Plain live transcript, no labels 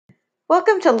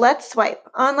Welcome to Let's Swipe,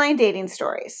 online dating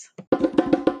stories. Okay,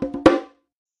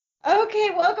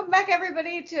 welcome back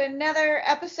everybody to another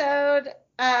episode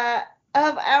of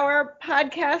our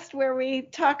podcast where we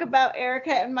talk about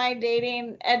Erica and my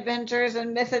dating adventures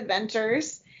and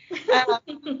misadventures. So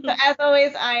as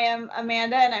always, I am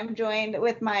Amanda and I'm joined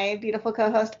with my beautiful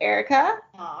co-host Erica.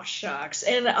 Aw, shucks.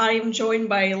 And I'm joined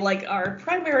by our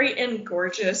primary and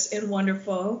gorgeous and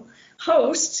wonderful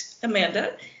host,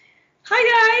 Amanda.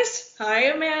 Hi guys. Hi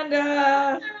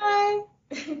Amanda. Hi.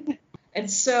 And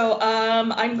so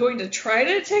I'm going to try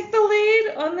to take the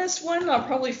lead on this one. I'll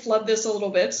probably flub this a little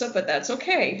bit, but that's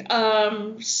okay.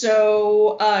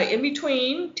 So in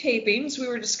between tapings, we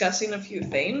were discussing a few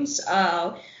things.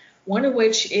 One of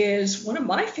which is one of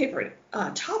my favorite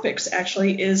topics,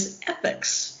 actually, is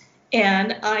ethics.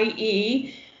 And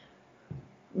i.e.,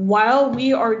 while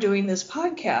we are doing this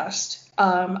podcast,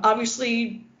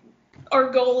 obviously our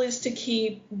goal is to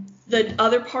keep the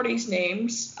other party's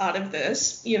names out of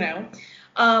this,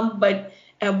 but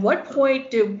at what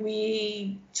point do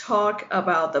we talk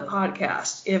about the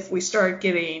podcast if we start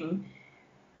getting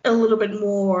a little bit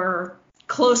more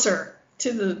closer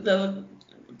to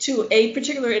to a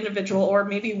particular individual, or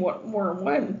maybe more than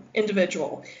one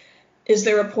individual? Is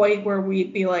there a point where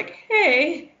we'd be like,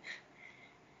 hey,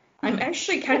 I'm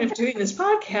actually kind of doing this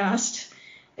podcast,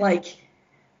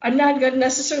 I'm not going to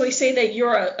necessarily say that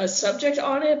you're a subject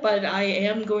on it, but I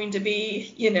am going to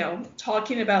be,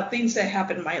 talking about things that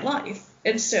happen in my life.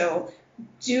 And so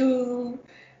do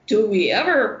we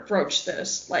ever broach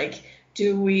this?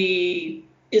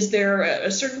 Is there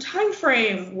a certain time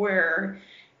frame where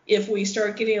if we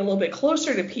start getting a little bit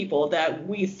closer to people that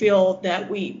we feel that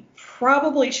we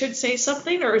probably should say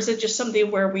something, or is it just something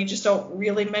where we just don't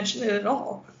really mention it at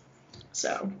all?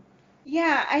 So.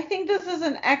 Yeah, I think this is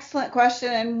an excellent question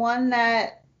and one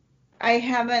that I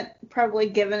haven't probably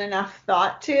given enough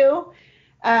thought to.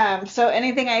 So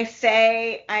anything I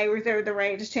say, I reserve the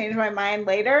right to change my mind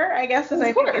later, I guess. Of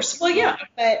course. Well, yeah.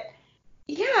 But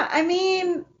yeah, I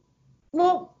mean,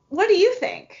 well, what do you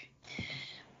think?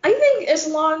 I think it's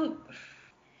not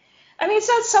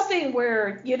something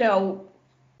where,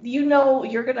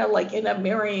 you're gonna end up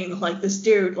marrying this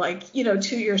dude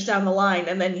 2 years down the line,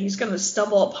 and then he's gonna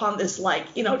stumble upon this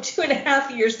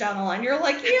 2.5 years down the line. You're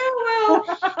like, yeah, well,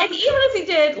 and even if he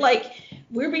did,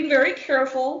 we're being very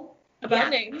careful about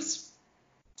names.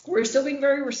 We're still being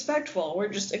very respectful. We're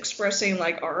just expressing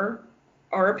our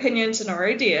opinions and our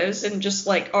ideas and just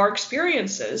our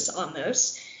experiences on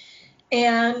this.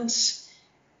 And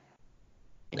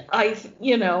I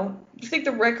think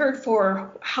the record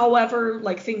for however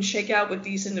things shake out with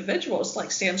these individuals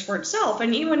stands for itself.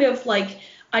 And even if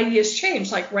ideas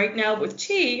change, right now with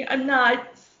T, I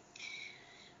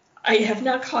have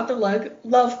not caught the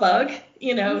love bug,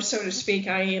 so to speak.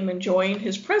 I am enjoying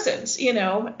his presence, and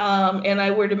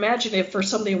I would imagine if for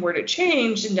something were to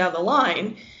change and down the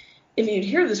line, if you'd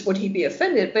hear this, would he be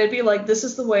offended? But it'd be this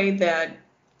is the way that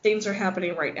things are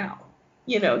happening right now.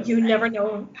 You never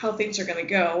know how things are going to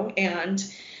go, and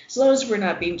as long as we're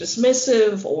not being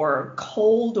dismissive or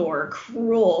cold or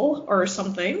cruel or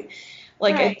something,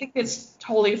 right. I think it's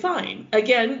totally fine.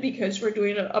 Again, because we're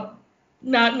doing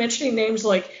not mentioning names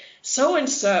like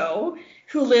so-and-so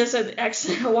who lives at X,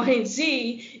 Y, and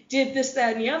Z did this,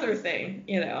 that, and the other thing,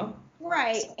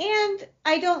 Right, and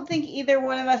I don't think either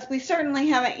one of us, we certainly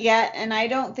haven't yet, and I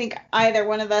don't think either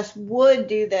one of us would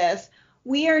do this.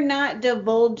 We are not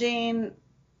divulging,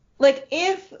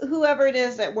 if whoever it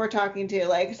is that we're talking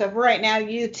to, so for right now,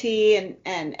 UT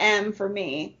and M for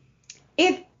me,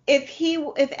 if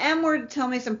M were to tell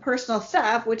me some personal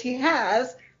stuff, which he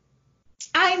has,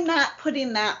 I'm not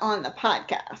putting that on the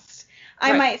podcast.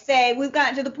 I might say we've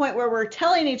gotten to the point where we're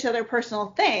telling each other personal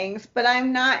things, but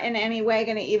I'm not in any way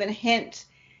going to even hint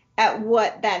at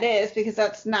what that is, because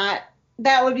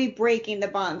that would be breaking the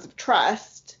bonds of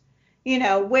trust.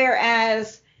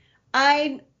 Whereas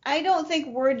I don't think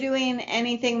we're doing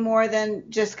anything more than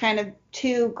just kind of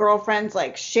two girlfriends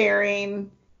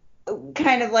sharing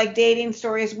kind of dating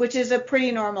stories, which is a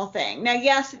pretty normal thing. Now,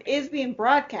 yes, it is being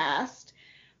broadcast,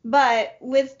 but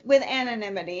with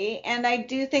anonymity, and I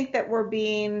do think that we're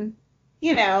being,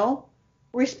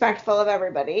 respectful of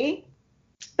everybody.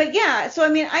 But yeah, so I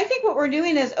mean, I think what we're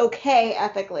doing is okay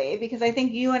ethically, because I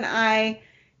think you and I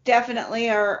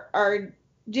definitely are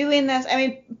doing this, I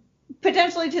mean,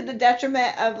 potentially to the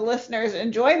detriment of listeners'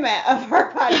 enjoyment of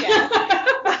our podcast.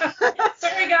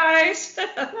 Sorry, guys.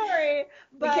 Sorry.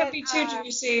 We can't be too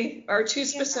juicy or too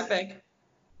specific.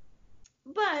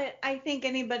 But I think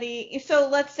anybody, so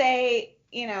let's say,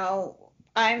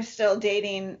 I'm still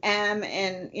dating M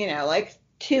in,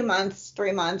 2 months,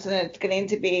 3 months, and it's getting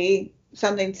to be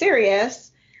something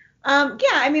serious, yeah,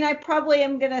 I mean, I probably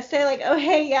am gonna say like, oh,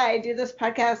 hey, yeah, I do this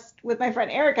podcast with my friend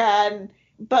Erica,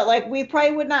 but like we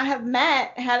probably would not have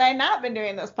met had I not been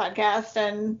doing this podcast,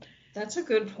 and That's a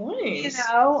good you point.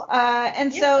 know,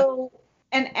 and Yeah. so,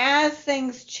 and as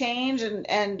things change,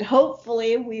 and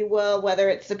hopefully we will, whether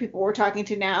it's the people we're talking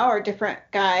to now or different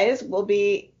guys, will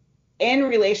be in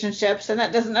relationships, and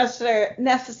that doesn't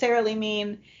necessarily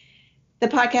mean the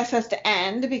podcast has to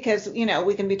end because,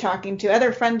 we can be talking to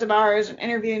other friends of ours and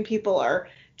interviewing people or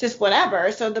just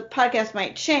whatever. So the podcast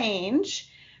might change.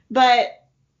 But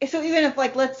so even if,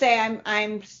 like, let's say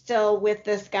I'm still with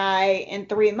this guy in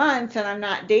 3 months and I'm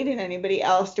not dating anybody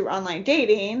else through online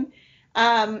dating,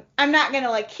 I'm not gonna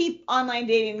like keep online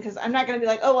dating because I'm not gonna be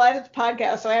like, oh well, I have this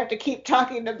podcast, so I have to keep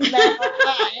talking to men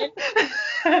online.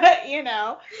 I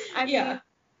Yeah. mean,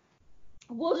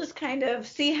 we'll just kind of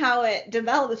see how it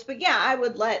develops. But yeah, I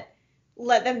would let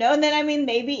them know. And then, I mean,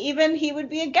 maybe even he would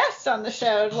be a guest on the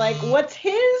show. Like, what's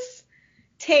his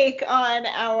take on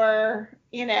our,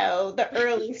 the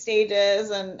early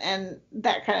stages and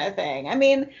that kind of thing. I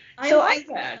mean, I so like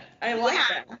that. I like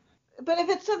yeah, that. but if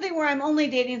it's something where I'm only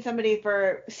dating somebody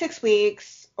for 6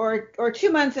 weeks or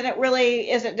 2 months and it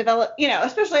really isn't developed,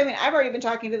 especially, I mean, I've already been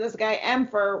talking to this guy M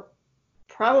for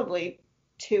probably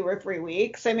 2 or 3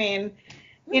 weeks. I mean,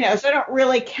 so I don't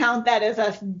really count that as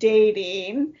us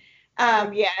dating.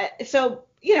 Yeah. So,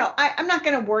 I'm not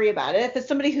going to worry about it. If it's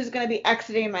somebody who's going to be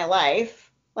exiting my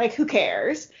life, like, who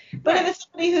cares? But if it's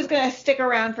somebody who's going to stick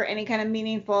around for any kind of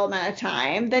meaningful amount of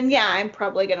time, then yeah, I'm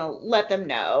probably going to let them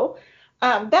know.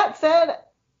 That said,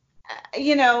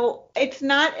 it's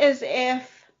not as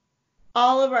if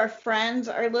all of our friends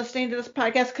are listening to this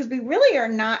podcast because we really are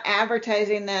not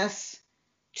advertising this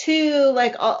to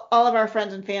like all of our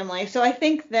friends and family. So I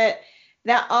think that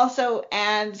also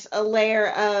adds a layer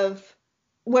of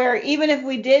where even if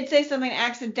we did say something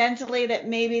accidentally that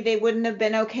maybe they wouldn't have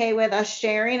been okay with us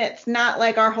sharing, it's not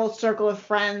like our whole circle of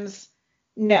friends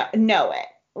know it,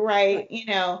 right?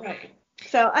 Right.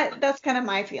 So that's kind of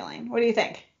my feeling. What do you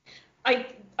think? I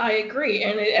agree,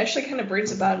 and it actually kind of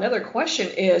brings about another question: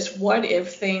 is what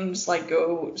if things like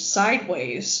go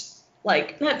sideways,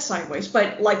 like not sideways,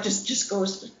 but like just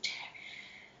goes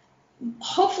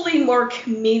hopefully more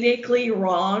comedically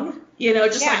wrong,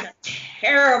 just Yeah. like a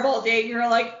terrible date. You're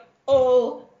like,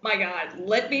 oh my God,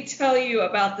 let me tell you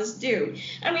about this dude.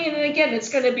 I mean, and again, it's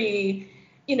going to be,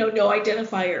 no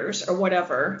identifiers or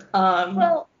whatever.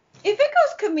 Well, if it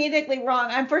goes comedically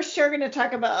wrong, I'm for sure going to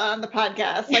talk about it on the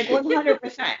podcast, like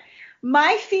 100%.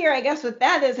 My fear, I guess, with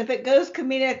that is if it goes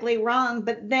comedically wrong,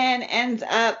 but then ends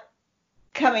up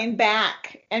coming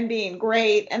back and being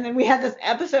great, and then we have this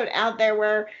episode out there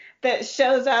where that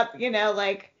shows up,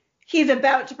 like he's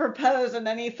about to propose, and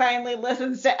then he finally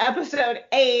listens to episode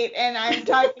 8, and I'm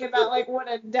talking about like what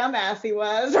a dumbass he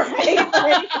was, right?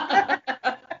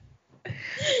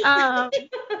 um,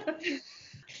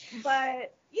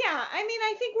 But yeah, I mean,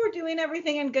 I think we're doing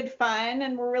everything in good fun,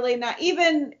 and we're really not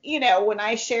even, when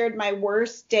I shared my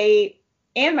worst date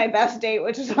and my best date,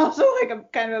 which is also like a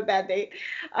kind of a bad date,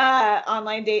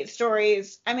 online date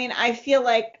stories. I mean, I feel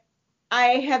like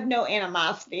I have no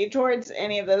animosity towards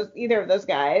either of those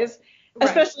guys, Right.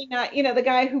 especially not, the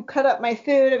guy who cut up my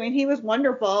food. I mean, he was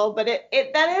wonderful, but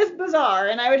that is bizarre.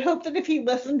 And I would hope that if he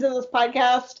listened to this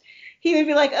podcast, he would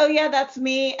be like, oh yeah, that's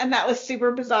me. And that was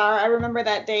super bizarre. I remember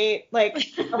that date. Like,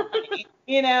 so funny,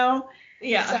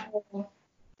 Yeah. So,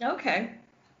 Okay.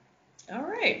 All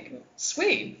right.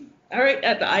 Sweet. All right.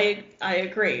 I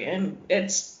agree, and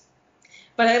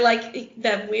but I like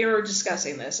that we are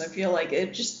discussing this. I feel like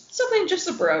it just something just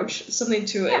a broach, something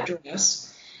to yeah, address.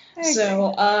 I agree.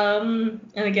 So, and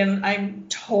again, I'm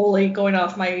totally going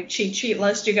off my cheat sheet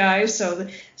list, you guys. So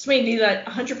this may be that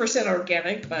 100%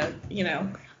 organic, but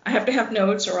I have to have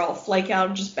notes or I'll flake out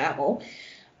and just babble.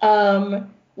 One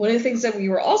of the things that we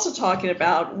were also talking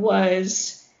about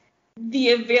was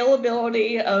the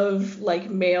availability of like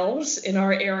males in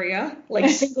our area, like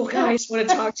single guys want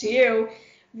to talk to you.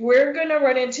 We're going to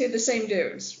run into the same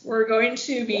dudes. We're going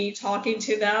to be talking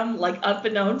to them like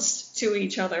unbeknownst to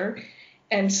each other.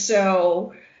 And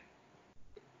so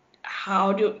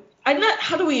how do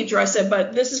we address it?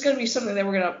 But this is going to be something that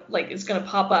we're going to like, it's going to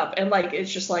pop up. And like,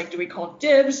 it's just like, do we call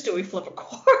dibs? Do we flip a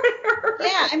quarter?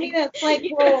 Yeah, I mean, it's like,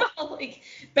 well, like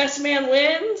best man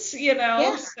wins,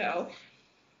 yeah. so.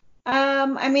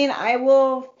 I mean, I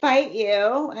will fight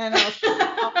you and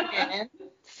I'll win.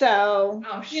 So,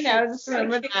 Oh, just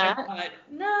remember that.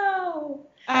 No.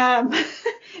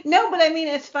 No, but I mean,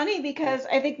 it's funny because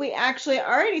I think we actually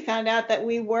already found out that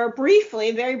we were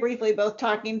very briefly, both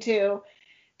talking to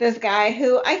this guy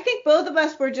who I think both of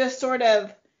us were just sort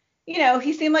of,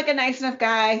 he seemed like a nice enough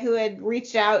guy who had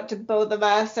reached out to both of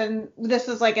us. And this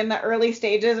was like in the early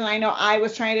stages. And I know I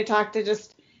was trying to talk to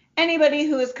just anybody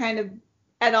who was kind of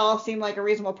at all seemed like a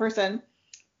reasonable person.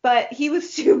 But he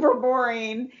was super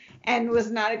boring and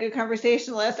was not a good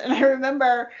conversationalist. And I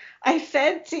remember I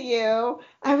said to you,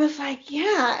 I was like,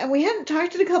 yeah, and we hadn't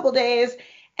talked in a couple days.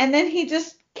 And then he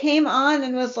just came on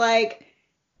and was like,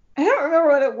 I don't remember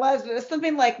what it was, but it was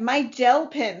something like my gel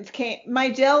pens came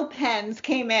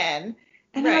in.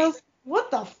 And I was, what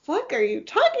the fuck are you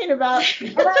talking about?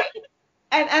 And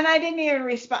I didn't even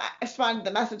respond to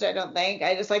the message, I don't think.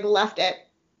 I just like left it.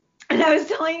 And I was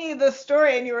telling you the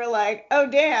story, and you were like, oh,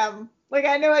 damn. Like,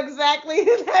 I know exactly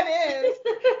who that is.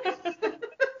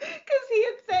 Because he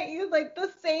had sent you, like,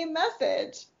 the same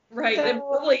message. Right, so, and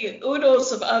probably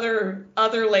oodles of other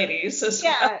ladies as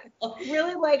well.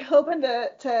 Really, like, hoping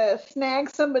to snag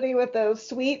somebody with those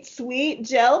sweet, sweet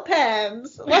gel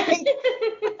pens. Like,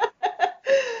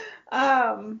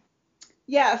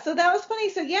 yeah, so that was funny.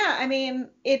 So, yeah, I mean,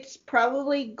 it's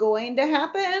probably going to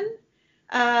happen.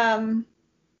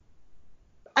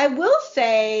 I will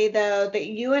say, though, that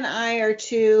you and I are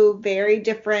two very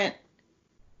different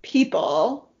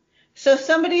people. So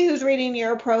somebody who's reading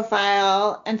your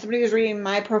profile and somebody who's reading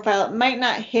my profile might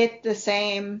not hit the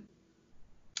same.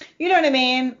 You know what I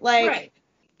mean? Like, right.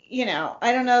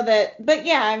 I don't know that. But,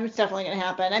 yeah, it's definitely going to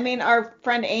happen. I mean, our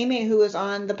friend Amy, who was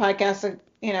on the podcast,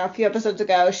 a few episodes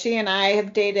ago, she and I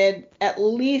have dated at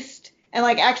least and,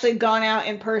 like, actually gone out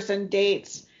in person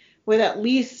dates with at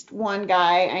least one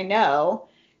guy I know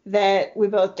that we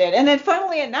both did. And then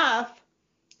funnily enough,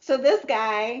 so this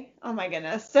guy, oh my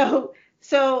goodness. So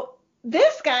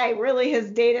this guy really has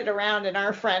dated around in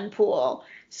our friend pool.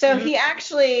 So he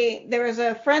actually, there was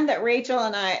a friend that Rachel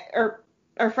and I, or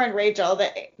our friend Rachel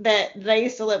that I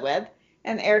used to live with,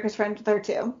 and Erica's friend with her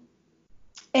too.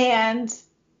 And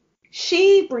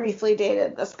she briefly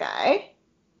dated this guy.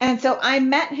 And so I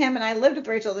met him, and I lived with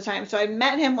Rachel at the time. So I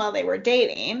met him while they were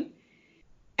dating.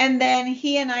 And then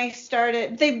he and I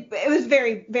started, it was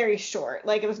very, very short.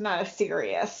 Like, it was not a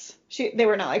serious, they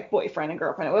were not like boyfriend and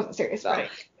girlfriend. It wasn't serious at all. Right.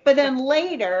 But then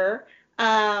later,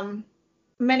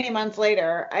 many months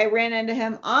later, I ran into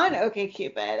him on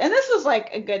OkCupid. And this was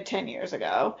like a good 10 years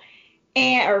ago,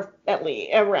 or at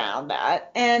least around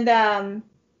that. And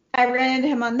I ran into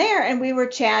him on there, and we were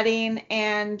chatting,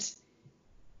 and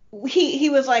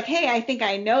he was like, hey, I think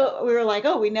I know, we were like,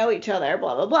 oh, we know each other,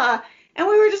 blah, blah, blah. And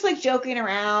we were just like joking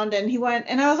around, and he went,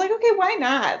 and I was like, okay, why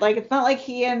not? Like, it's not like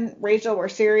he and Rachel were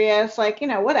serious, like,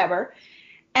 whatever.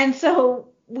 And so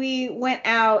we went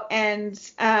out, and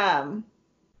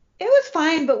it was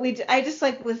fine, but I just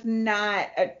like was not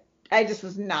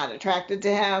attracted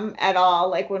to him at all,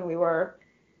 like when we were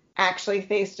actually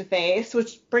face to face,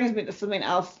 which brings me to something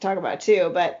else to talk about too.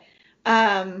 But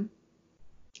and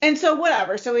so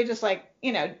whatever. So we just like,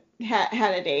 had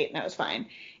a date, and it was fine.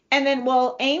 And then,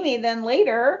 Amy then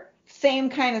later, same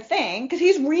kind of thing, because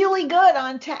he's really good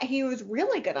on text. He was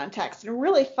really good on text and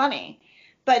really funny.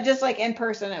 But just like in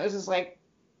person, it was just like,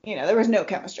 there was no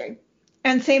chemistry.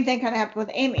 And same thing kind of happened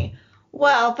with Amy.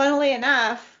 Well, funnily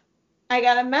enough, I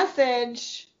got a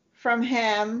message from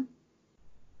him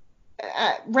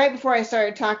right before I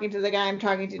started talking to the guy I'm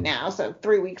talking to now. So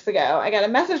 3 weeks ago, I got a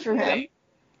message from him.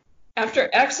 After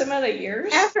X amount of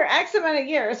years? After X amount of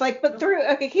years, like, but through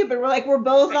OkCupid, we're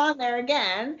both on there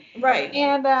again. Right.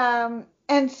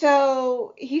 And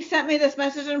so he sent me this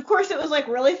message, and of course it was like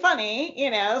really funny,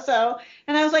 so,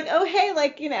 and I was like, oh, hey,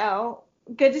 like,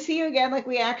 good to see you again. Like,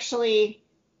 we actually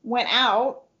went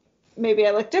out. Maybe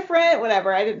I look different,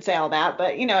 whatever. I didn't say all that,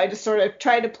 but, I just sort of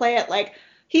tried to play it like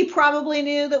he probably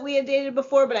knew that we had dated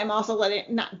before, but I'm also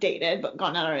not dated, but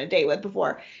gone out on a date with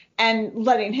before. And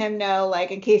letting him know,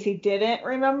 like, in case he didn't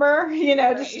remember,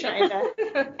 just trying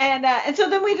to. And so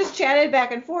then we just chatted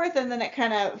back and forth, and then it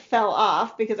kind of fell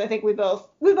off because I think we both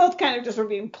kind of just were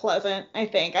being pleasant, I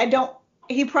think.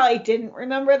 He probably didn't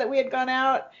remember that we had gone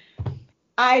out.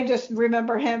 I just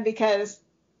remember him because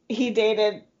he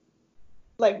dated,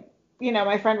 like,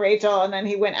 my friend Rachel, and then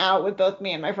he went out with both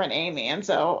me and my friend Amy, and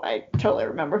so I totally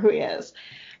remember who he is.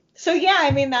 So, yeah,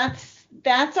 I mean,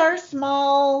 that's our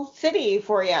small city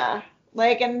for you.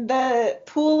 Like, and the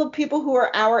pool of people who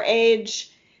are our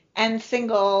age and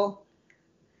single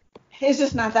is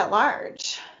just not that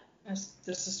large.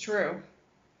 This is true.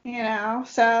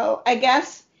 So I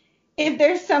guess if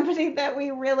there's somebody that we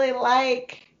really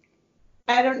like,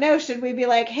 I don't know, should we be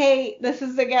like, hey, this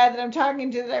is the guy that I'm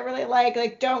talking to that I really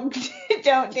like don't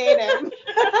date him.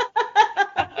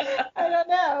 I don't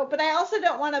know, but I also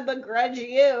don't want to begrudge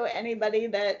you anybody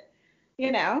that,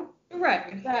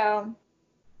 Right. So,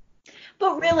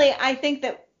 but really, I think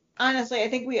that honestly, I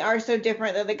think we are so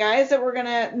different that the guys that we're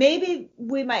gonna, maybe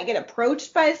we might get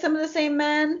approached by some of the same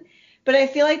men, but I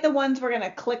feel like the ones we're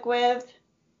gonna click with,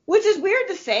 which is weird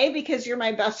to say because you're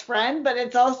my best friend, but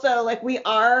it's also like we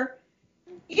are,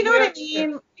 you know what I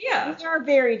mean? Yeah. We are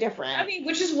very different. I mean,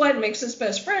 which is what makes us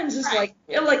best friends is like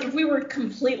if we were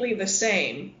completely the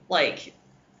same, like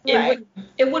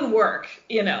it wouldn't work,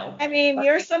 you know. I mean,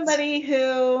 you're somebody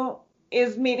who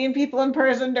is meeting people in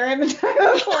person during the time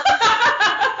of quarantine.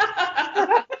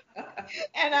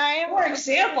 And I am. For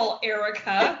example,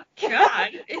 Erica. God.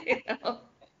 You know.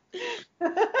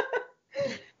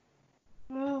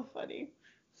 Oh, funny.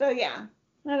 So yeah,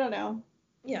 I don't know.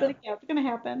 Yeah. But yeah, it's gonna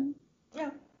happen.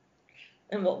 Yeah.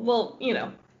 And we'll you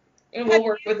know, and we'll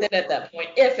work with it at that point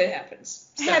if it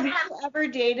happens. So. Have you ever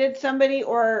dated somebody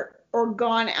or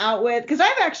gone out with? Because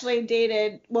I've actually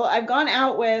dated. Well, I've gone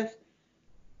out with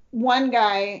one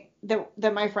guy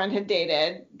that my friend had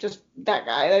dated, just that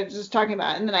guy that I was just talking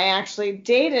about, and then I actually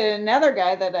dated another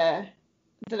guy that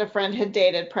a friend had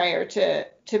dated prior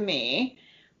to me,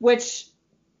 which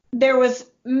there was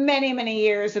many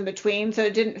years in between, so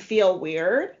it didn't feel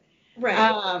weird.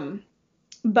 Right.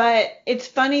 But it's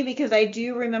funny because I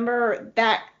do remember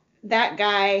that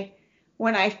guy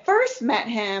when I first met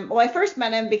him. Well, I first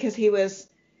met him because he was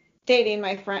dating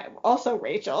my friend, also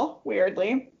Rachel,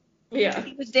 weirdly. Yeah.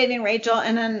 He was dating Rachel,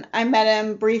 and then I met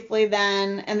him briefly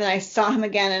then, and then I saw him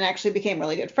again and actually became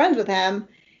really good friends with him.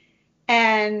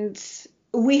 And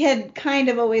we had kind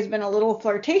of always been a little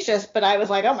flirtatious, but I was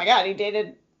like, oh my God, he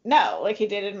dated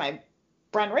my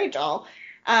friend Rachel.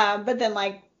 But then,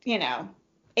 like,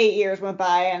 8 years went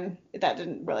by and that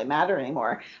didn't really matter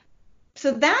anymore.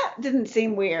 So that didn't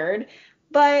seem weird,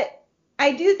 but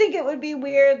I do think it would be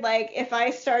weird, like, if I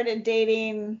started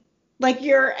dating, like,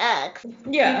 your ex.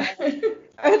 Yeah.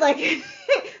 Or, like,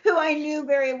 who I knew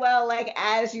very well, like,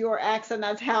 as your ex, and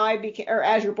that's how I became, or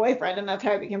as your boyfriend, and that's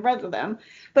how I became friends with them.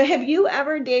 But have you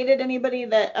ever dated anybody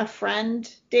that a friend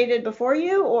dated before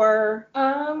you, or?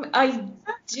 I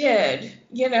did,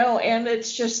 and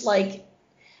it's just like,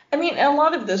 I mean, a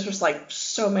lot of this was like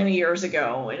so many years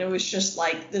ago, and it was just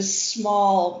like this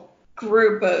small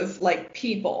group of like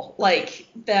people, like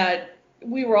that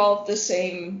we were all the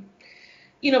same,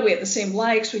 we had the same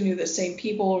likes, we knew the same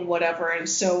people and whatever, and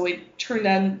so it turned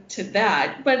on to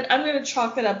that. But I'm going to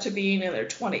chalk that up to being in their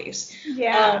 20s.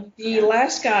 Yeah. The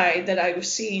last guy that I was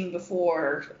seeing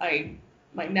before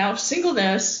my now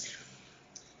singleness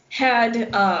had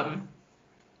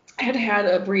had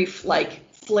a brief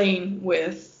like fling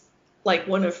with like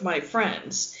one of my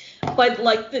friends, but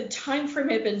like the time frame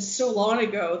had been so long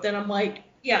ago that I'm like,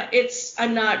 yeah,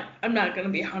 I'm not going to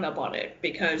be hung up on it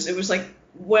because it was like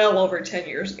well over 10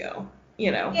 years ago,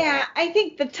 Yeah, I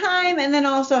think the time and then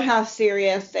also how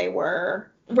serious they were.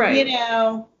 Right.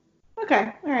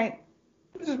 Okay, all right.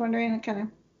 I was just wondering, it kind of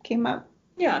came up.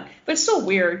 Yeah, but it's still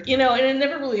weird, and it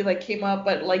never really like came up,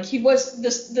 but like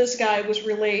this guy was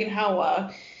relaying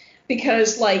how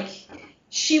because like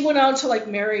she went out to like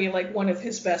marry like one of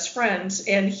his best friends,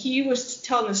 and he was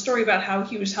telling the story about how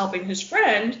he was helping his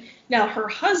friend, now her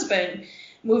husband,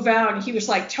 move out, and he was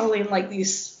like telling like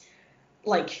these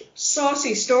like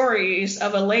saucy stories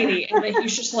of a lady, and then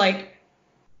he's just like,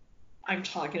 I'm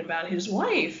talking about his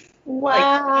wife.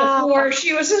 Wow. Like before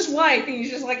she was his wife, and he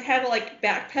just like had to like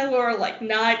backpedal or like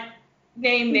not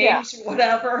name names or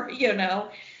whatever,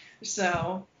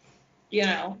 So,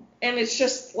 and it's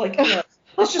just like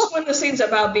it's just one of the things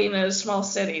about being in a small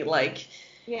city, like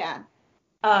yeah,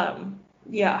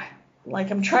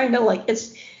 like I'm trying to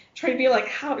be like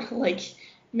how like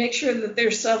make sure that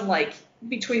there's some like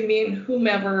between me and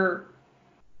whomever,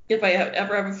 if I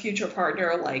ever have a future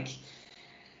partner, like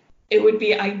it would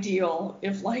be ideal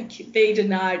if like they did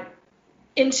not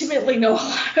intimately know a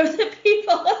lot of the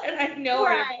people that I know or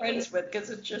am friends with,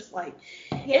 because it's just like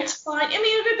it's fine. I mean,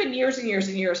 it had been years and years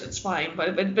and years, it's fine, but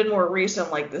if it had been more recent,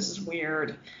 like this is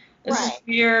weird. This is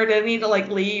weird. I need to like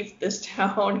leave this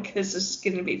town because this is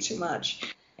going to be too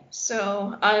much.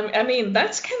 So I mean,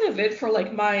 that's kind of it for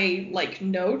like my like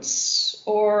notes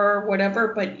or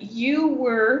whatever. But you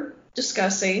were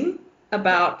discussing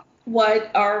about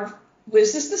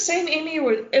was this the same Amy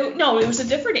or no? It was a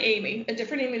different Amy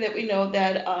that we know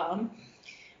that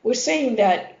was saying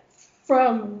that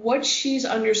from what she's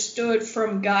understood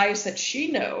from guys that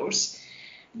she knows,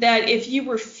 that if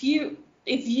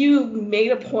you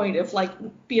made a point of like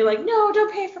being like, no,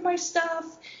 don't pay for my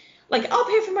stuff, like I'll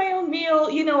pay for my own meal,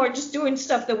 or just doing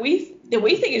stuff that we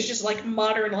think is just like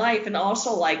modern life, and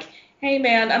also like, hey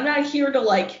man, I'm not here to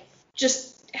like just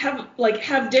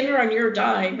have dinner on your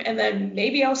dime and then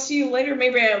maybe I'll see you later,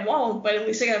 maybe I won't, but at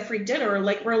least I got a free dinner.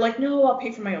 Like we're like, no, I'll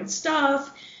pay for my own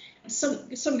stuff.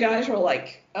 some guys were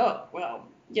like, oh, well,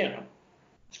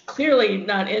 clearly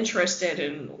not interested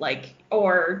in, like,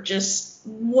 or just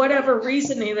whatever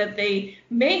reasoning that they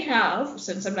may have,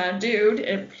 since I'm not a dude,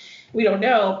 and we don't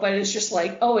know, but it's just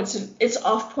like, oh, it's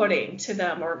off-putting to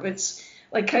them, or it's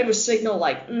like kind of a signal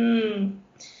like, I'm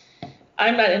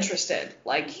not interested.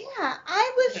 Like, yeah,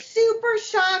 I was super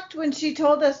shocked when she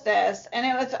told us this, and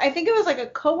I think it was like a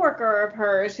coworker of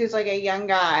hers who's like a young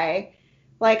guy,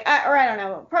 like, I don't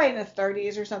know, probably in his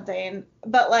 30s or something,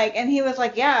 but like, and he was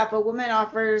like, yeah, if a woman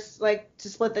offers like to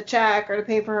split the check or to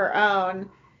pay for her own,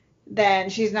 then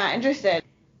she's not interested.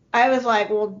 I was like,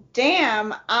 well,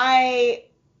 damn, I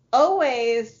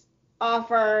always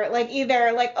offer like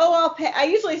either like, oh, I'll pay. I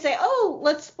usually say, oh,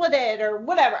 let's split it or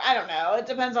whatever. I don't know. It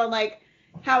depends on like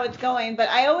how it's going, but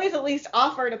I always at least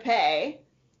offer to pay,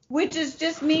 which is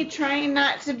just me trying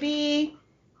not to be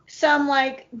some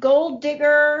like gold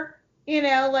digger,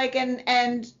 like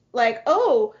and like,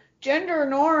 oh, gender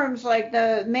norms, like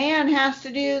the man has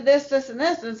to do this, this, and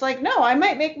this. And it's like, no, I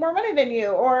might make more money than you,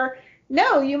 or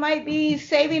no, you might be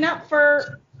saving up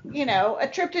for, a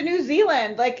trip to New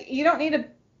Zealand. Like, you don't need to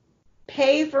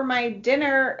pay for my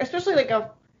dinner, especially like I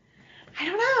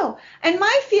don't know. And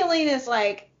my feeling is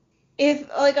like, if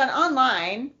like on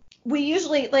online, we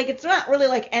usually like, it's not really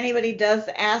like anybody does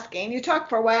the asking. You talk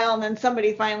for a while and then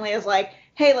somebody finally is like,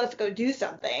 hey, let's go do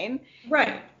something.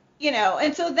 right.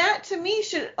 And so that to me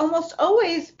should almost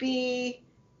always be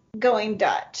going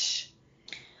Dutch.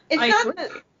 It's not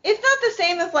the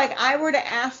same if like I were to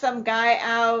ask some guy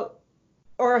out,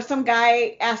 or some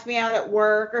guy asked me out at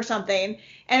work or something,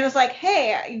 and it was like,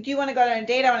 hey, do you want to go on a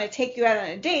date? I want to take you out on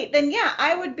a date. Then yeah,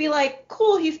 I would be like,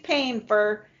 cool, he's paying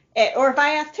for it. Or if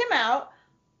I asked him out,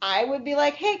 I would be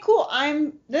like, hey, cool,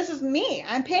 this is me.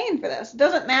 I'm paying for this. It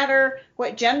doesn't matter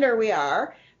what gender we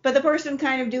are, but the person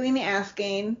kind of doing the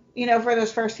asking, for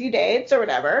those first few dates or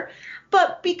whatever.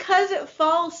 But because it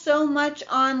falls so much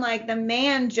on like the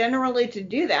man generally to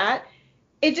do that,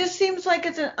 it just seems like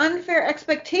it's an unfair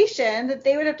expectation that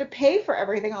they would have to pay for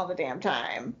everything all the damn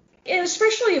time. And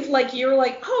especially if like you're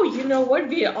like, oh, what would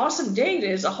be an awesome date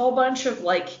is a whole bunch of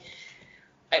like,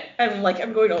 I'm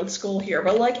going old school here,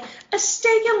 but like a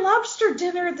steak and lobster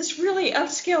dinner at this really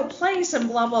upscale place and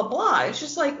blah, blah, blah. It's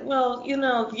just like, well,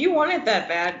 if you want it that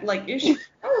bad, like you should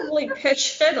probably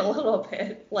pitch it a little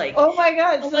bit. Like, oh my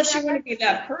God. Unless you want to be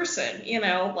that person,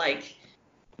 like.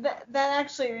 That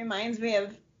actually reminds me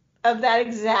of that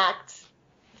exact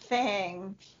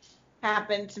thing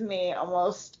happened to me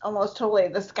almost totally.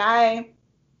 This guy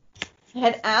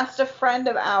had asked a friend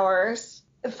of ours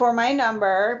for my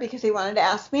number because he wanted to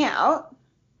ask me out.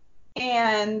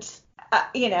 And,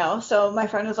 so my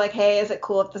friend was like, hey, is it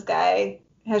cool if this guy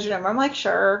has your number? I'm like,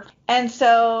 sure. And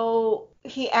so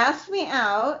he asked me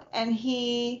out, and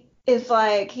he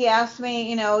asked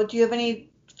me, do you have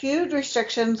any food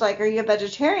restrictions? Like, are you a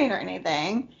vegetarian or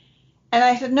anything? And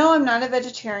I said, no, I'm not a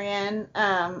vegetarian.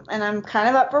 And I'm kind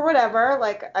of up for whatever.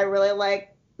 Like, I really like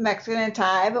Mexican and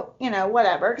Thai, but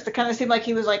whatever, because it kind of seemed like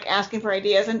he was like asking for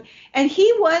ideas, and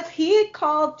he had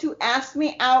called to ask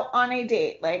me out on a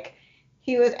date. Like,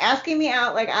 he was asking me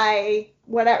out, like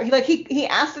he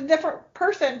asked a different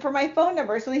person for my phone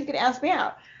number so he could ask me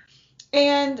out,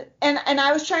 and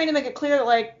I was trying to make it clear that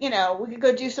like, we could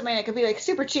go do something that could be like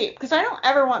super cheap, because I don't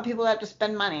ever want people to have to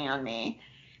spend money on me.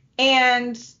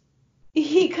 And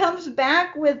he comes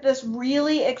back with this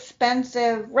really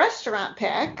expensive restaurant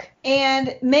pick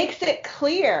and makes it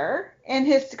clear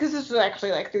because this was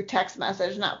actually like through text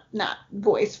message, not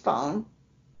voice phone,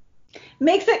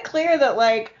 makes it clear that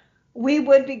like we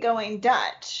would be going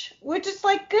Dutch, which is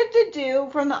like good to do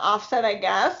from the offset, I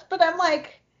guess. But I'm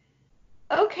like,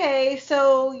 okay,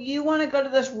 so you want to go to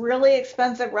this really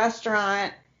expensive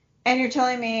restaurant and you're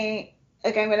telling me,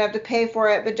 like, I'm going to have to pay for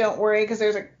it, but don't worry because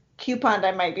there's a coupon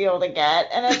I might be able to get.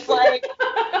 And it's like,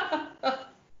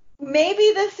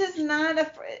 maybe this is not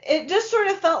it just sort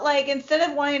of felt like instead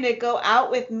of wanting to go out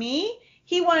with me,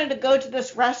 he wanted to go to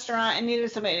this restaurant and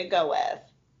needed somebody to go with.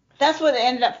 That's what it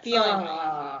ended up feeling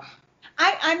like.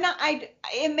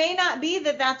 It may not be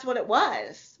that that's what it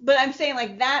was, but I'm saying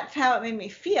like that's how it made me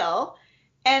feel.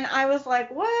 And I was like,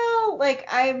 well, like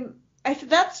I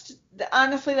said,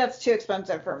 honestly, that's too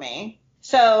expensive for me.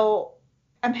 So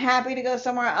I'm happy to go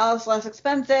somewhere else less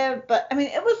expensive, but I mean,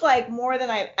 it was like more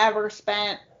than I've ever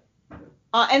spent,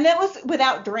 and that was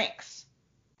without drinks.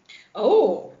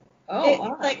 Because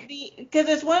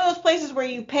it's one of those places where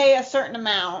you pay a certain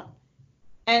amount,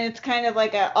 and it's kind of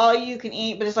like a all you can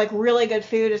eat, but it's like really good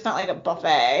food. It's not like a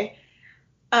buffet,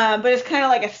 but it's kind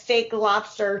of like a steak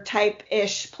lobster type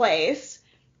ish place.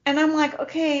 And I'm like,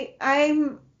 okay,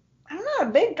 I'm I'm not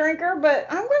a big drinker, but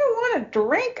I'm going to want a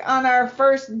drink on our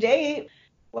first date.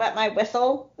 Wet my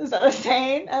whistle. Is that a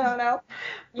saying? I don't know.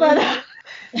 But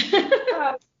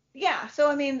Mm-hmm. yeah, so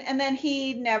I mean, and then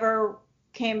he never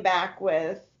came back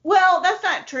with, well, that's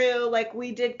not true. Like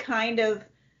we did kind of,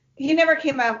 he never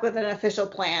came up with an official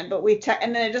plan, but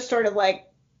and then it just sort of like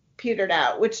petered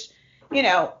out, which,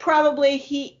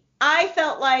 probably I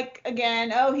felt like,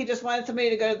 again, oh, he just wanted somebody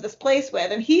to go to this place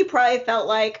with, and he probably felt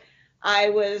like I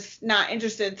was not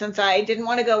interested since I didn't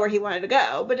want to go where he wanted to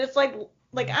go. But it's like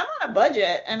I'm on a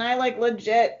budget, and I like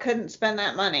legit couldn't spend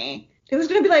that money. It was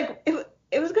gonna be like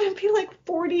it was gonna be like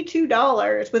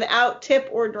 $42 without tip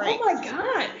or drink. Oh my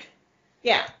God.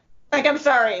 Yeah. Like I'm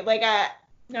sorry. Like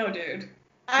No, dude.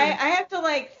 I have to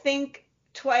like think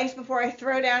twice before I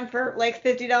throw down for like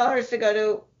 $50 to go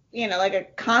to, like a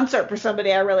concert for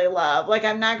somebody I really love. Like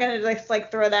I'm not gonna just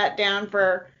like throw that down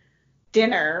for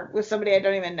dinner with somebody I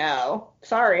don't even know.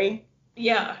 Sorry.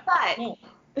 Yeah. But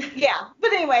yeah.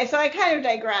 But anyway, so I kind of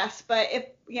digress. But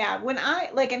when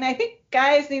and I think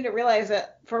guys need to realize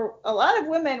that for a lot of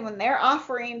women, when they're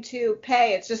offering to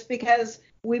pay, it's just because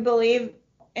we believe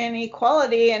in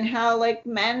equality and how like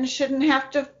men shouldn't have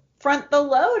to front the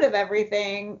load of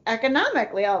everything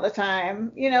economically all the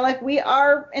time. Like we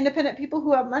are independent people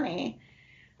who have money.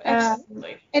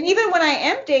 Absolutely. And even when I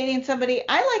am dating somebody,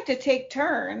 I like to take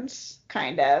turns,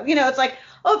 kind of. It's like,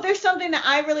 oh, if there's something that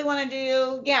I really want to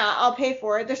do, yeah, I'll pay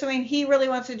for it. There's something he really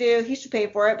wants to do, he should pay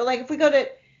for it. But like if we go to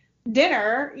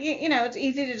dinner, it's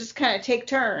easy to just kind of take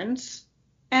turns,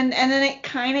 and then it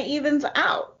kind of evens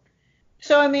out.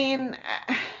 So I mean,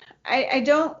 I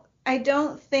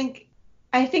don't think,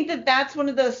 I think that that's one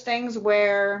of those things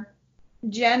where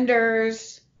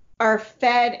genders are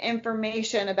fed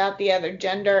information about the other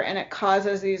gender, and it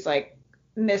causes these like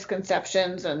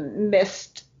misconceptions and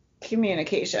missed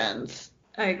communications.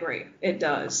 I agree. It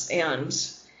does. And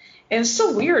it's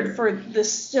so weird for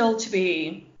this still to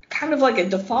be kind of like a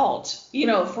default,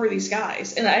 for these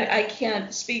guys. And I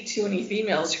can't speak to any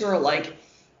females who are like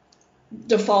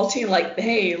defaulting like,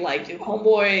 hey, like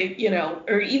homeboy,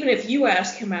 or even if you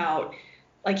ask him out,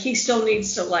 like he still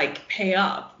needs to like pay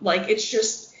up. Like it's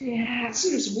just, it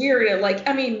seems weird. And like,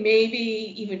 I mean,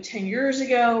 maybe even 10 years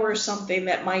ago or something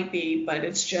that might be, but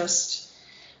it's just,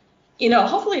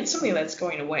 hopefully it's something that's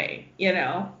going away,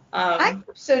 I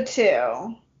hope so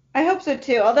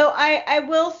too. Although I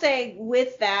will say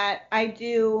with that, I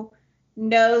do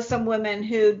know some women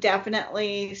who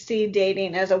definitely see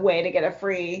dating as a way to get a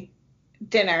free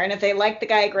dinner. And if they like the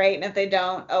guy, great. And if they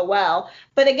don't, oh well.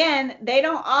 But again, they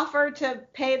don't offer to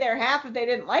pay their half if they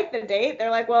didn't like the date.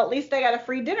 They're like, well, at least they got a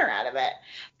free dinner out of it.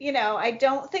 I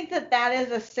don't think that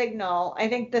is a signal. I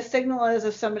think the signal is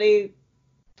if somebody,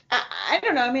 I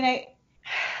don't know. I mean,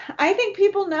 I think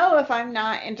people know if I'm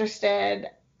not interested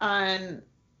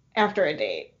after a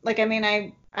date. Like, I mean,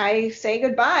 I say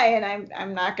goodbye, and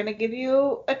I'm not going to give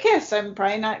you a kiss. I'm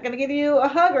probably not going to give you a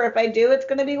hug, or if I do, it's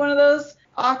going to be one of those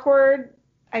awkward,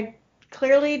 I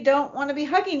clearly don't want to be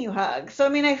hugging you hugs. So, I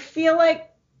mean, I feel like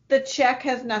the check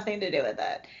has nothing to do with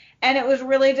it. And it was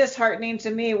really disheartening to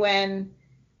me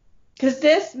because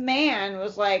this man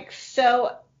was like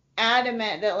so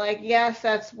adamant that like, yes,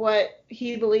 that's what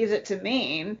he believes it to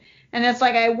mean. And it's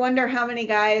like, I wonder how many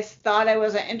guys thought I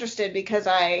wasn't interested because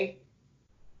I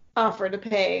offered to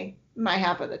pay my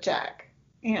half of the check.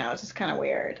 It's just kind of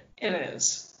weird. It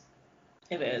is.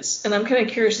 It is. And I'm kind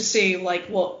of curious to see, like,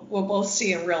 what we'll both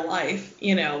see in real life,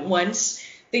 once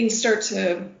things start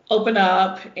to open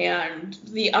up and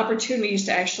the opportunities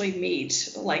to actually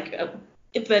meet, like,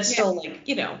 if that still, like,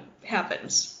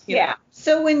 happens. Yeah.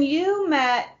 So when you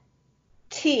met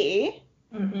T,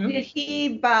 did he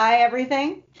buy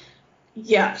everything?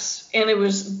 Yes. And it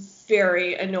was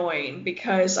very annoying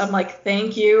because I'm like,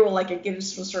 thank you. Like, I get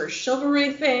some sort of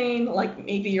chivalry thing. Like,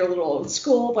 maybe you're a little old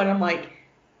school, but I'm like,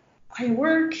 I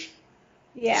work, so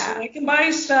I can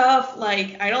buy stuff.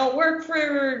 Like, I don't work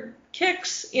for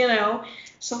kicks,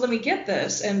 so let me get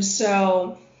this. And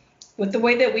so with the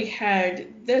way that we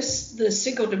had the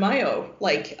Cinco de Mayo,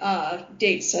 like,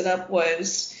 date set up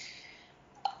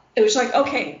it was like,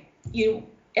 okay,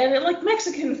 and like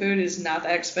Mexican food is not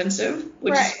that expensive,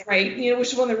 which is great,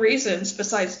 which is one of the reasons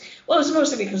besides, well, it was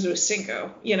mostly because it was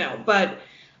Cinco, but,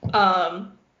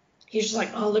 he's just like,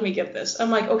 oh, let me get this.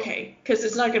 I'm like, okay, because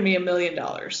it's not going to be $1 million.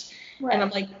 Right. And I'm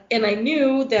like, and I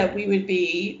knew that we would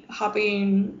be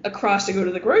hopping across to go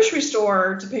to the grocery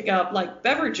store to pick up like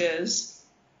beverages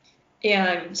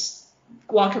and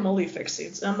guacamole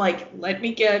fixings. And I'm like, let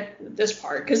me get this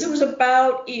part because it was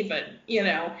about even,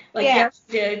 like, yes,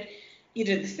 you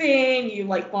did the thing, you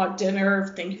like bought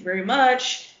dinner, thank you very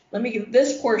much. Let me get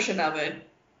this portion of it.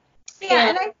 Yeah,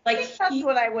 and I like think that's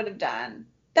what I would have done.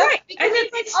 That's right. because I mean,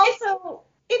 it's also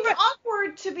it's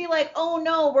awkward to be like, oh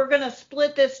no, we're gonna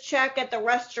split this check at the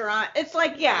restaurant. It's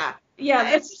like, yeah,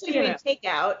 it's just doing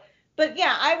takeout. But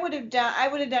yeah, I would have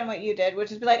done what you did,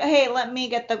 which is be like, hey, let me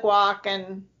get the guac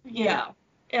and yeah,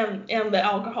 and the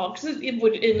alcohol, because it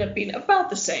would end up being about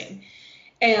the same.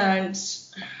 And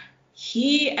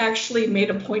he actually made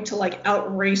a point to like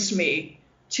outrace me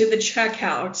to the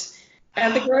checkout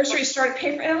at the grocery store to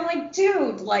pay for it. And I'm like,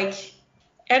 dude, like,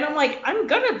 and I'm like, I'm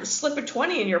gonna slip a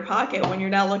 20 in your pocket when you're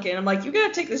not looking. I'm like, you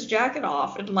gotta take this jacket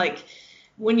off, and like,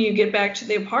 when you get back to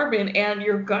the apartment, and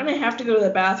you're gonna have to go to the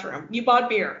bathroom. You bought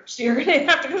beer, so you're gonna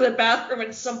have to go to the bathroom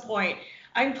at some point.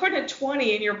 I'm putting a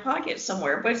 20 in your pocket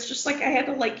somewhere, but it's just like I had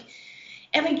to like,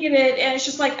 and I get it, and it's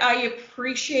just like I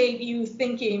appreciate you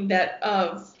thinking that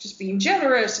of just being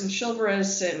generous and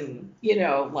chivalrous, and you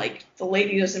know, like the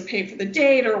lady doesn't pay for the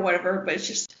date or whatever, but it's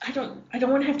just I don't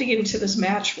want to have to get into this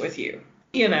match with you,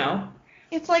 you know.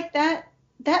 It's like that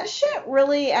shit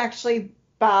really actually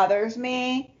bothers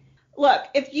me. Look,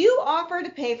 if you offer to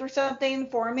pay for something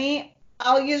for me,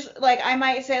 I'll use, like, I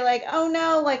might say, like, oh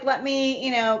no, like, let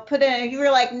me, put in. If you were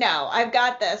like, no, I've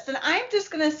got this, then I'm just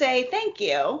going to say thank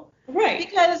you. Right.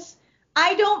 Because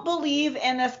I don't believe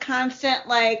in this constant,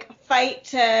 like, fight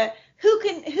to who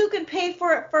can pay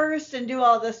for it first and do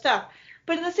all this stuff.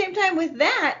 But at the same time with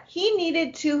that, he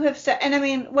needed to have said, and I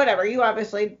mean, whatever, you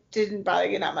obviously didn't bother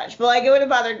you that much, but like, it would have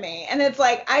bothered me. And it's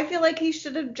like, I feel like he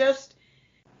should have just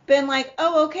been like,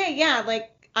 oh, okay, yeah, like,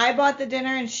 I bought the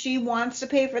dinner and she wants to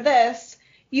pay for this.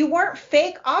 You weren't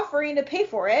fake offering to pay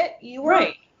for it. You were,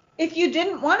 right. If you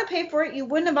didn't want to pay for it, you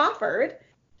wouldn't have offered.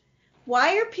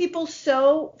 Why are people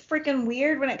so freaking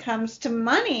weird when it comes to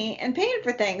money and paying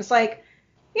for things? Like,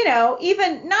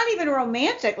 even not even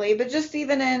romantically, but just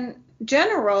even in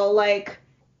general, like,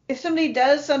 if somebody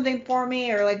does something for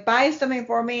me or like buys something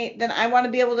for me, then I want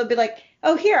to be able to be like,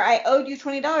 oh, here, I owed you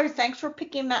 $20. Thanks for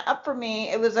picking that up for me.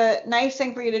 It was a nice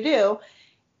thing for you to do.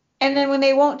 And then when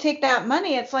they won't take that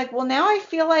money, it's like, well, now I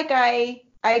feel like I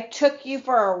took you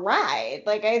for a ride.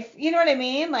 Like, you know what I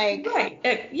mean? Like,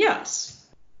 right. Yes.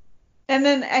 And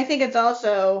then I think it's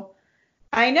also,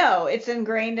 I know it's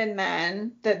ingrained in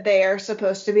men that they are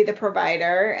supposed to be the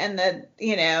provider, and that,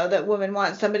 that women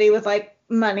want somebody with like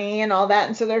money and all that.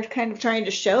 And so they're kind of trying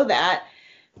to show that.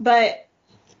 But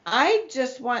I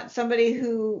just want somebody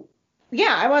who,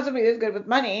 I want somebody who's good with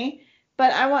money,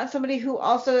 but I want somebody who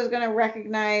also is going to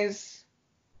recognize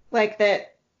like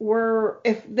that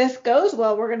if this goes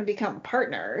well, we're going to become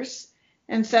partners.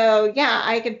 And so,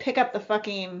 I could pick up the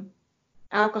fucking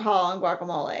alcohol and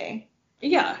guacamole.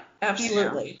 Yeah,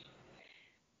 absolutely.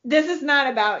 This is not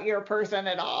about your person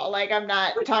at all. Like, I'm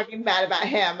not talking bad about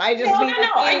him. I just mean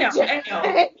I know.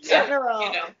 In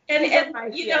general.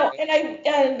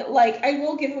 And I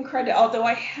will give him credit, although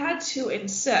I had to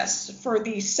insist for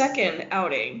the second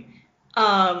outing.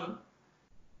 I'm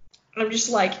just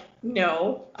like,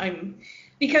 no,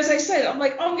 because I said, I'm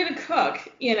like, oh, I'm going to cook,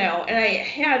 and I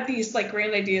had these like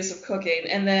grand ideas of cooking,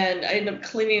 and then I ended up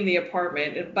cleaning the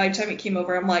apartment, and by the time he came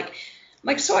over, I'm like,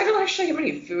 so I don't actually have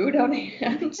any food on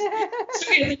hand. So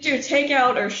we had to do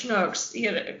takeout or Schnucks,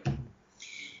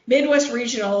 Midwest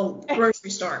regional grocery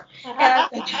store.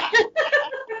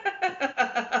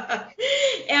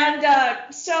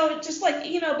 And so just like,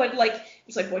 but like,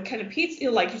 it's like, what kind of pizza?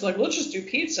 Like, he's like, let's just do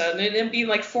pizza. And it'd be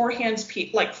like four hands,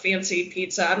 like fancy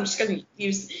pizza. I'm just going to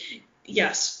use,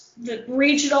 the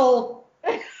regional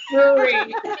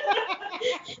brewery.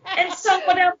 And so,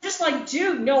 but I'm just like,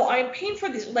 dude, no, I'm paying for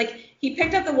this. Like, he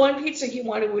picked up the one pizza he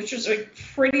wanted, which was like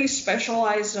pretty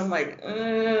specialized. I'm like, I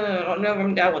don't know if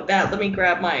I'm down with that. Let me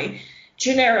grab my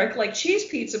generic like cheese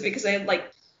pizza, because I had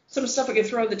like some stuff I could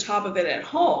throw at the top of it at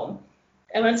home.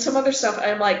 And then some other stuff,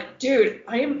 I'm like, dude,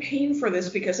 I am paying for this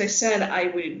because I said I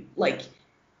would like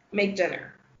make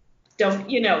dinner. Don't,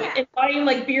 and buying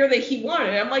like beer that he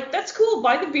wanted. I'm like, that's cool.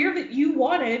 Buy the beer that you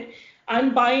wanted.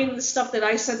 I'm buying the stuff that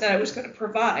I said that I was going to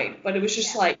provide. But it was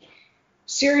just like,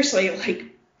 seriously, like,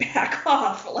 back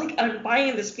off. Like, I'm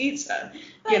buying this pizza.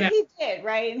 But he did,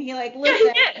 right? And he like looked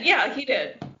at it. Yeah, he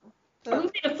did. So, we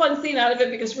made a fun thing out of it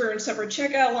because we were in separate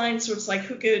checkout lines, so it's like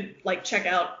who could like check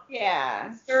out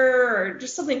or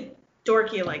just something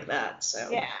dorky like that.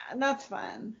 So and that's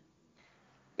fun.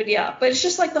 But it's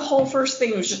just like the whole first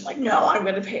thing was just like, no, I'm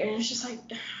gonna pay. And it's just like,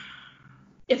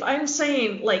 if I'm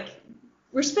saying like,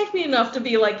 respect me enough to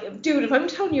be like, dude, if I'm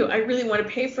telling you I really want to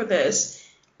pay for this,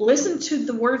 listen to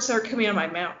the words that are coming out of my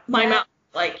mouth.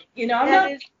 Like, I'm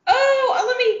not.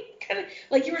 Let me kind of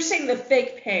like you were saying the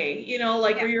fake pay,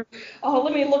 like where you're,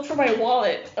 let me look for my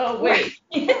wallet. Oh wait,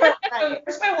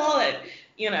 where's my wallet?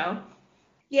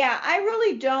 Yeah, I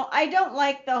really don't. I don't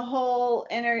like the whole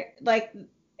like,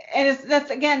 and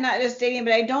that's again not just dating,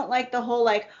 but I don't like the whole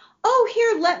like, oh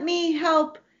here, let me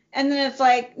help, and then it's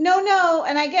like, no, no,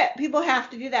 and I get people have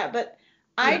to do that, but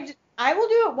Yeah. I will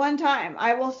do it one time.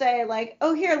 I will say like,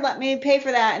 oh here, let me pay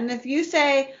for that, and if you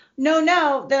say no,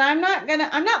 no, then I'm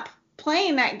not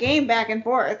playing that game back and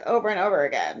forth over and over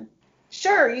again.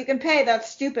 Sure, you can pay. That's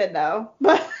stupid though,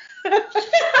 but. Because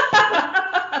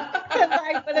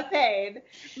I would have paid.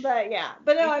 But yeah.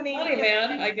 But no, I Making mean, money,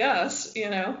 man, I guess, but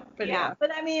yeah. yeah.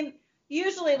 But I mean,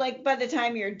 usually, like, by the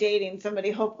time you're dating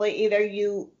somebody, hopefully either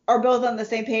you are both on the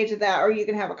same page with that or you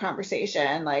can have a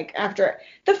conversation. Like, after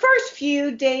the first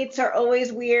few dates are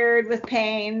always weird with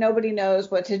pain. Nobody knows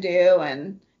what to do.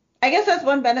 And I guess that's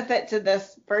one benefit to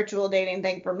this virtual dating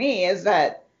thing for me is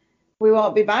that we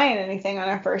won't be buying anything on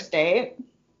our first date.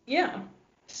 Yeah.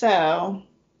 So,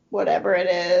 whatever it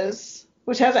is,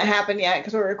 which hasn't happened yet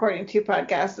because we're recording two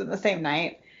podcasts in the same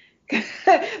night.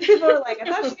 People are like, I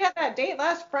thought she had that date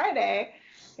last Friday.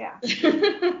 Yeah.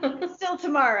 It's still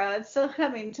tomorrow. It's still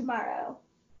coming tomorrow.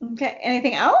 Okay.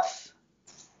 Anything else?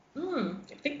 I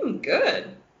think I'm good.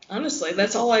 Honestly,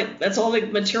 that's all the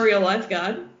material I've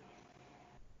got.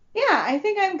 Yeah, I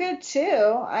think I'm good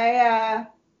too.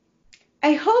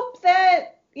 I hope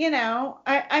that,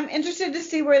 I'm interested to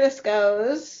see where this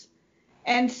goes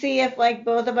and see if like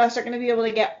both of us are going to be able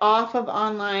to get off of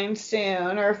online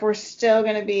soon or if we're still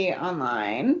going to be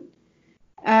online.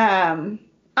 I'm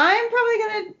probably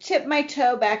going to tip my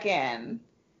toe back in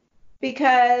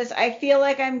because I feel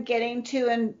like I'm getting to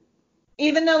an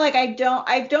even though like I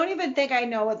don't even think I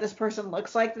know what this person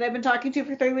looks like that I've been talking to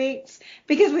for 3 weeks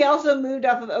because we also moved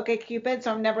off of OkCupid,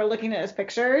 so I'm never looking at his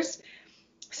pictures.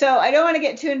 So I don't want to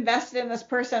get too invested in this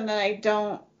person that I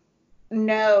don't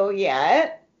know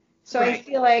yet. So I Right.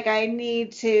 feel like I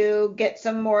need to get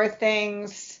some more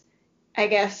things, I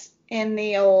guess, in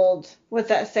the old, what's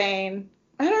that saying?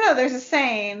 I don't know, there's a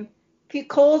saying, few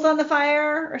coals on the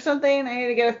fire or something. I need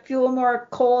to get a few more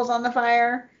coals on the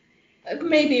fire.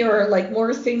 Maybe or like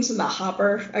more things in the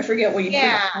hopper. I forget what you put in the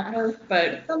Yeah, hopper,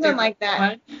 but something there's like that.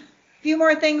 one. Few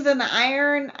more things in the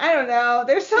iron. I don't know.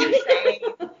 There's some saying.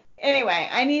 Anyway,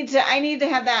 I need to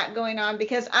have that going on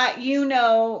because you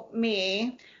know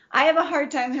me. I have a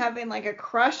hard time having like a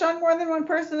crush on more than one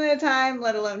person at a time,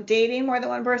 let alone dating more than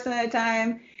one person at a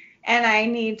time. And I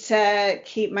need to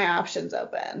keep my options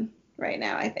open right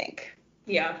now, I think.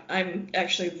 Yeah, I'm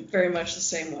actually very much the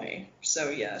same way. So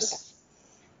yes.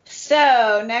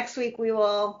 So next week we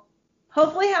will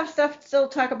hopefully have stuff to still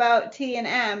talk about T and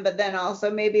M, but then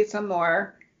also maybe some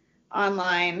more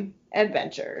online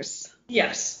adventures.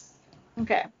 Yes.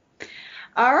 Okay.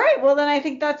 All right. Well, then I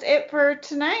think that's it for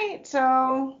tonight.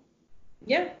 So,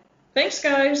 Yeah. Thanks,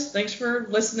 guys. Thanks for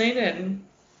listening. And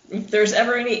if there's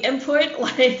ever any input,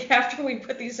 like after we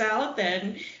put these out,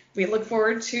 then we look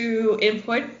forward to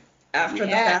input after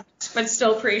the yeah, fact, but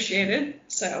still appreciated.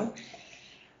 So,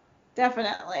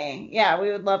 definitely. Yeah,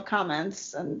 we would love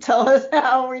comments and tell us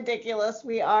how ridiculous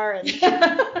we are and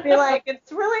be like,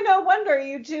 it's really no wonder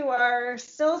you two are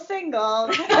still single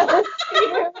because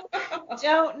you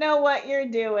don't know what you're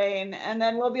doing. And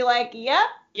then we'll be like, yep,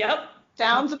 Yep.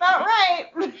 sounds about right.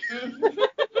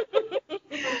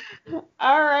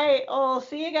 All right. Well,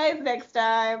 see you guys next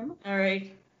time. All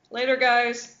right. Later,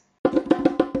 guys.